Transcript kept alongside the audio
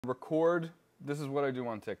Record. This is what I do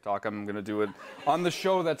on TikTok. I'm gonna do it on the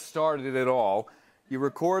show that started it all. You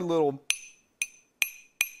record little.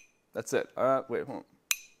 That's it. Wait, hold on.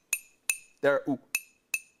 There. Ooh.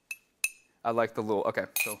 I like the little. Okay,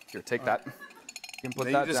 so here, take that. You can put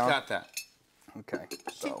that down. You just got that. Okay,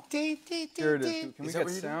 so here it is. Can we get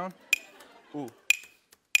sound? Ooh.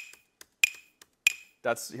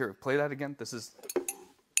 That's here. Play that again. This is.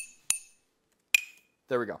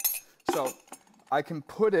 There we go. So I can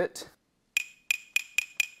put it.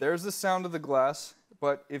 There's the sound of the glass,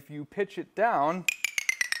 but if you pitch it down.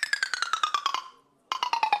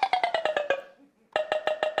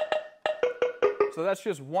 So that's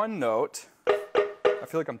just one note. I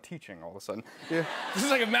feel like I'm teaching all of a sudden. Yeah. This is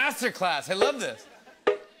like a master class. I love this.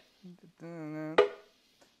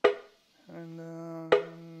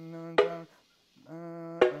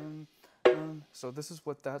 So this is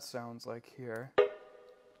what that sounds like here.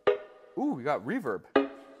 Ooh, we got reverb.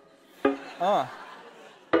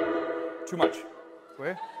 Too much.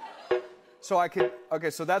 Wait. So I could, okay,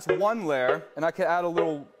 so that's one layer, and I could add a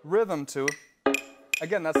little rhythm to.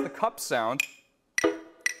 Again, that's the cup sound.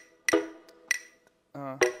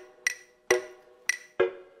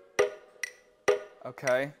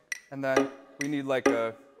 Okay, and then we need like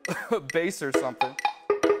a bass or something.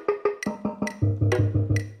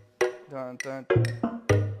 Dun, dun.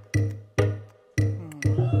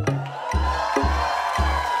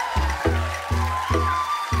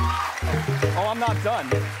 Oh, I'm not done.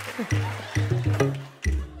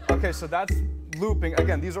 Okay, so that's looping.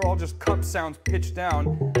 Again, these are all just cup sounds pitched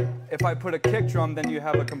down. If I put a kick drum, then you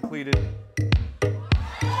have a completed.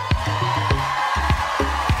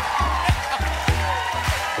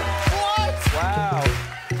 What? Wow.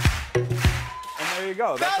 And there you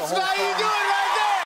go. That's how you do it, right?